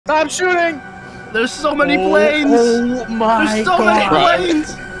Stop shooting! There's so many planes! Oh my There's so many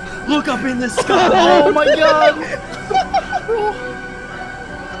planes! Look up in the sky! Oh my god!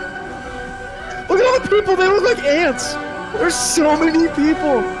 Look at all the people, they look like ants! There's so many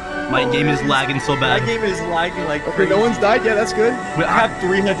people! My game is lagging so My bad. game is lagging like Okay, crazy. no one's died yet, that's good. Wait, I have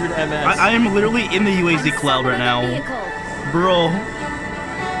 300 MS. I am literally in the UAZ cloud right now. Bro.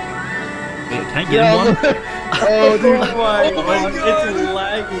 Wait, can I get in one? Oh, dude. Oh my Oh god, God. it's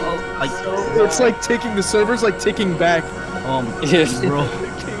lagging. Like, So It's like ticking, the server's like ticking back. Yes. bro.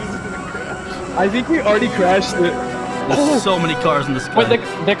 I think we already crashed it. There's so many cars in the sky. Wait,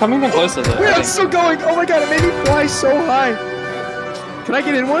 they're coming in closer though. Wait, it's still going! Oh my god, it made me fly so high! Can I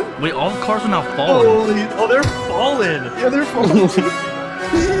get in one? Wait, all the cars are now falling. oh, they're falling. Yeah, they're falling.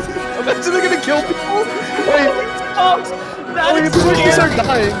 Imagine they're gonna kill people! Wait, That is people are gonna scary. start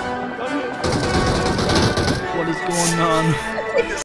dying. What is going on?